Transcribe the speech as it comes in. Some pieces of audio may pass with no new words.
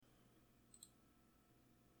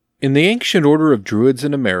In the ancient order of Druids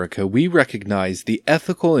in America, we recognize the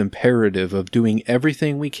ethical imperative of doing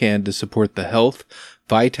everything we can to support the health,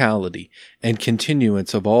 vitality, and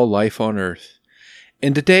continuance of all life on Earth.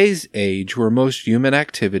 In today's age, where most human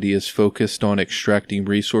activity is focused on extracting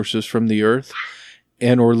resources from the Earth,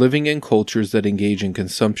 and/or living in cultures that engage in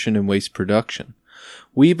consumption and waste production,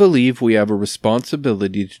 we believe we have a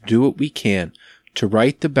responsibility to do what we can to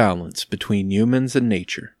right the balance between humans and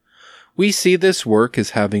nature. We see this work as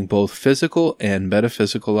having both physical and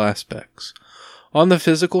metaphysical aspects. On the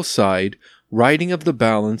physical side, righting of the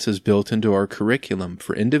balance is built into our curriculum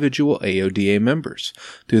for individual AODA members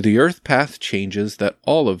through the Earth Path changes that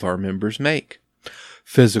all of our members make.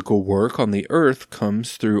 Physical work on the Earth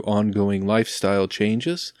comes through ongoing lifestyle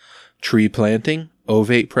changes, tree planting,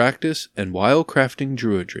 ovate practice, and wildcrafting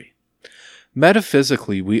druidry.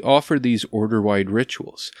 Metaphysically, we offer these order-wide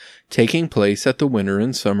rituals, taking place at the winter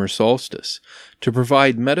and summer solstice, to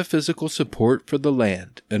provide metaphysical support for the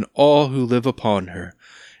land and all who live upon her,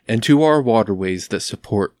 and to our waterways that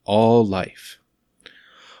support all life.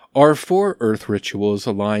 Our 4 earth rituals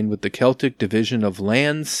align with the Celtic division of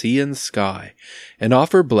land, sea, and sky, and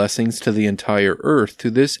offer blessings to the entire earth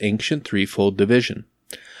through this ancient threefold division.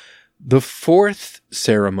 The 4th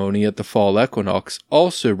ceremony at the fall equinox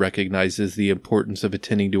also recognizes the importance of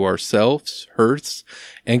attending to ourselves, hearths,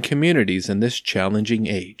 and communities in this challenging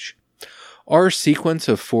age. Our sequence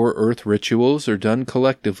of 4 earth rituals are done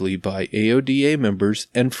collectively by AODA members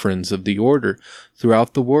and friends of the order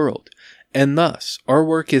throughout the world, and thus our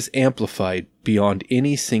work is amplified beyond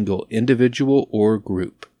any single individual or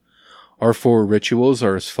group. Our 4 rituals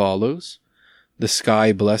are as follows: the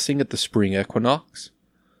sky blessing at the spring equinox,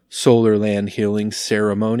 solar land healing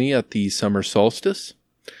ceremony at the summer solstice,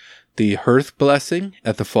 the hearth blessing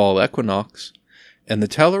at the fall equinox, and the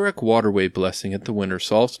Telluric Waterway blessing at the winter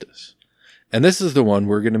solstice. And this is the one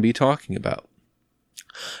we're going to be talking about.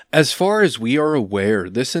 As far as we are aware,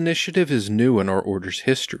 this initiative is new in our order's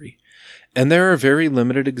history, and there are very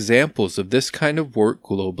limited examples of this kind of work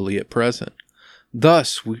globally at present.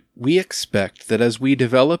 Thus, we expect that as we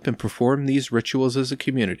develop and perform these rituals as a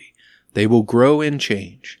community, they will grow and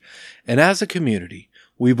change. And as a community,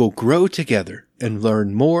 we will grow together and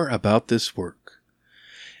learn more about this work.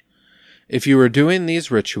 If you are doing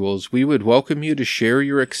these rituals, we would welcome you to share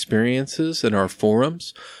your experiences in our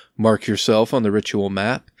forums, mark yourself on the ritual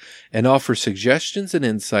map, and offer suggestions and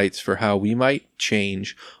insights for how we might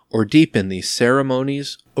change or deepen these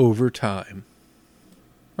ceremonies over time.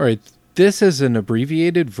 Alright, this is an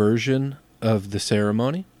abbreviated version of the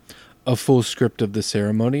ceremony. A full script of the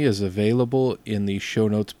ceremony is available in the show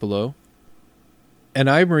notes below. And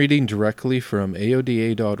I'm reading directly from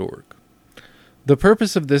aoda.org. The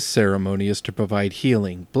purpose of this ceremony is to provide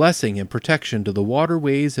healing, blessing, and protection to the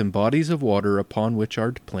waterways and bodies of water upon which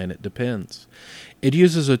our planet depends. It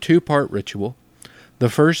uses a 2-part ritual. The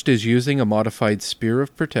first is using a modified spear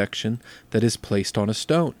of protection that is placed on a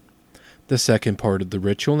stone. The second part of the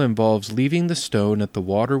ritual involves leaving the stone at the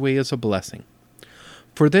waterway as a blessing.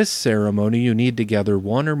 For this ceremony, you need to gather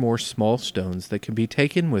 1 or more small stones that can be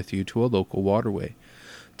taken with you to a local waterway.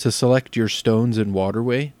 To select your stones and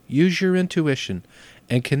waterway, use your intuition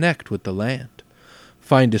and connect with the land.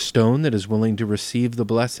 Find a stone that is willing to receive the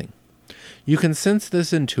blessing. You can sense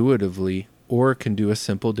this intuitively or can do a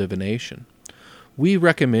simple divination. We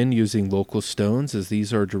recommend using local stones as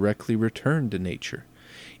these are directly returned to nature,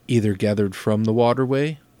 either gathered from the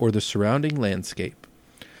waterway or the surrounding landscape.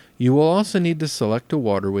 You will also need to select a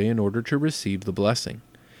waterway in order to receive the blessing.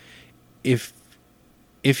 If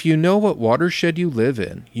you know what watershed you live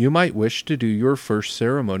in, you might wish to do your first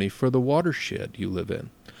ceremony for the watershed you live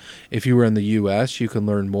in. If you are in the U.S., you can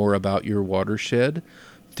learn more about your watershed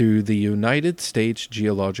through the United States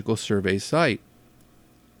Geological Survey site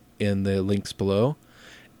in the links below,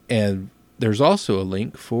 and there's also a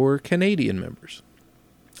link for Canadian members.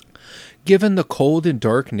 Given the cold and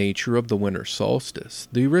dark nature of the winter solstice,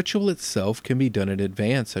 the ritual itself can be done in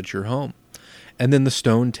advance at your home, and then the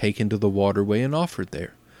stone taken to the waterway and offered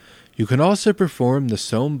there. You can also perform the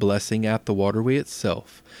stone blessing at the waterway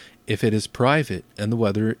itself, if it is private and the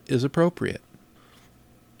weather is appropriate.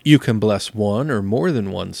 You can bless 1 or more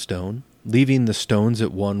than 1 stone, leaving the stones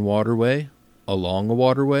at one waterway, along a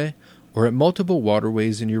waterway, or at multiple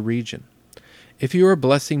waterways in your region. If you are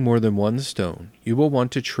blessing more than 1 stone, you will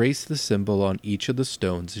want to trace the symbol on each of the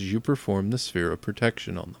stones as you perform the sphere of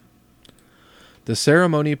protection on them. The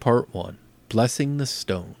ceremony part 1, blessing the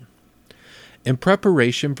stone. In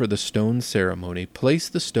preparation for the stone ceremony, place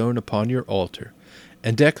the stone upon your altar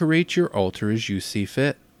and decorate your altar as you see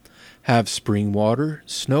fit. Have spring water,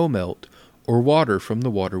 snow melt, or water from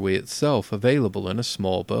the waterway itself available in a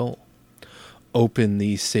small bowl. Open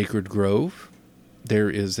the sacred grove. There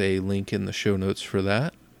is a link in the show notes for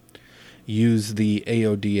that. Use the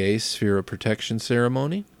AODA Sphere of Protection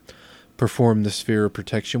ceremony. Perform the Sphere of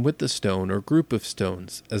Protection with the stone or group of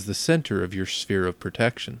stones as the center of your Sphere of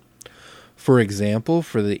Protection. For example,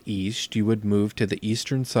 for the east, you would move to the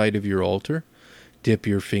eastern side of your altar, dip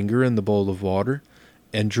your finger in the bowl of water,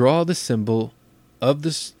 and draw the symbol of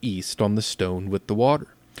the east on the stone with the water.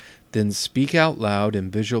 Then speak out loud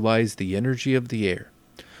and visualize the energy of the air.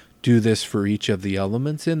 Do this for each of the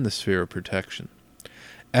elements in the Sphere of Protection.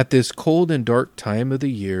 At this cold and dark time of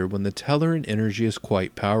the year when the Telluric energy is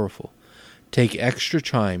quite powerful, take extra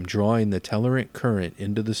time drawing the Telluric current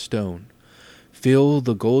into the stone. Feel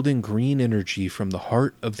the golden green energy from the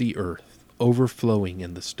heart of the earth overflowing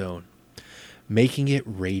in the stone, making it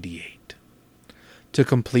radiate. To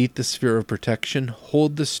complete the Sphere of Protection,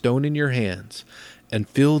 hold the stone in your hands and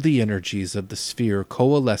feel the energies of the sphere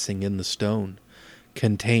coalescing in the stone,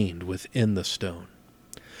 contained within the stone.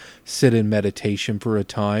 Sit in meditation for a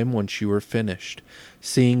time once you are finished,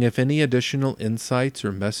 seeing if any additional insights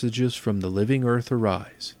or messages from the living earth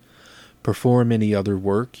arise. Perform any other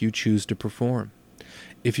work you choose to perform.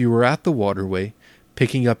 If you are at the waterway,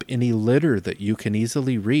 picking up any litter that you can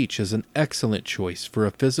easily reach is an excellent choice for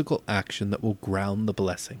a physical action that will ground the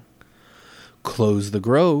blessing. Close the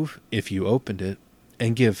grove, if you opened it,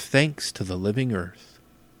 and give thanks to the living earth.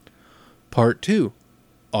 Part 2.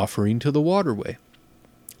 Offering to the waterway.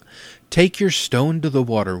 Take your stone to the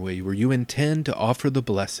waterway where you intend to offer the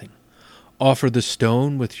blessing. Offer the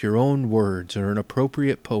stone with your own words or an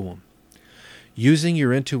appropriate poem. Using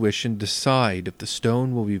your intuition, decide if the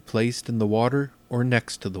stone will be placed in the water or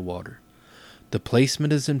next to the water. The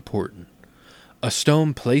placement is important. A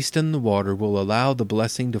stone placed in the water will allow the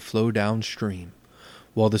blessing to flow downstream,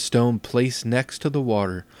 while the stone placed next to the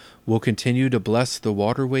water will continue to bless the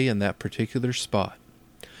waterway in that particular spot.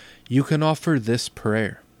 You can offer this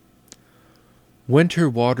prayer. Winter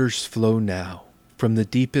waters flow now from the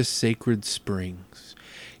deepest sacred springs.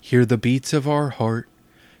 Hear the beats of our heart.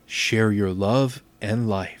 Share your love and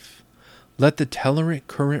life. Let the Telluric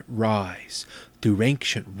current rise through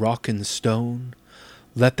ancient rock and stone.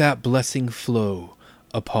 Let that blessing flow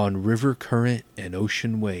upon river current and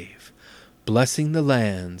ocean wave, blessing the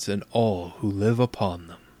lands and all who live upon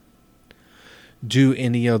them. Do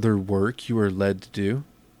any other work you are led to do.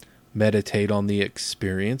 Meditate on the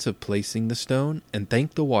experience of placing the stone and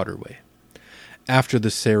thank the waterway. After the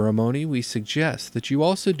ceremony, we suggest that you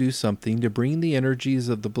also do something to bring the energies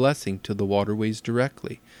of the blessing to the waterways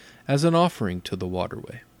directly, as an offering to the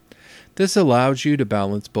waterway. This allows you to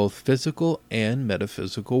balance both physical and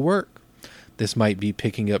metaphysical work. This might be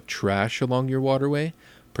picking up trash along your waterway,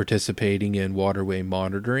 participating in waterway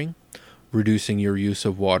monitoring, reducing your use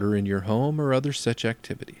of water in your home, or other such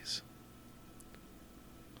activities.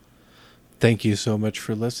 Thank you so much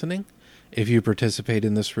for listening. If you participate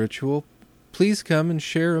in this ritual, please come and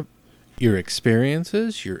share your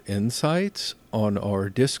experiences, your insights on our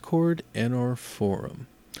Discord and our forum.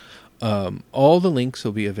 All the links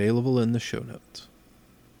will be available in the show notes.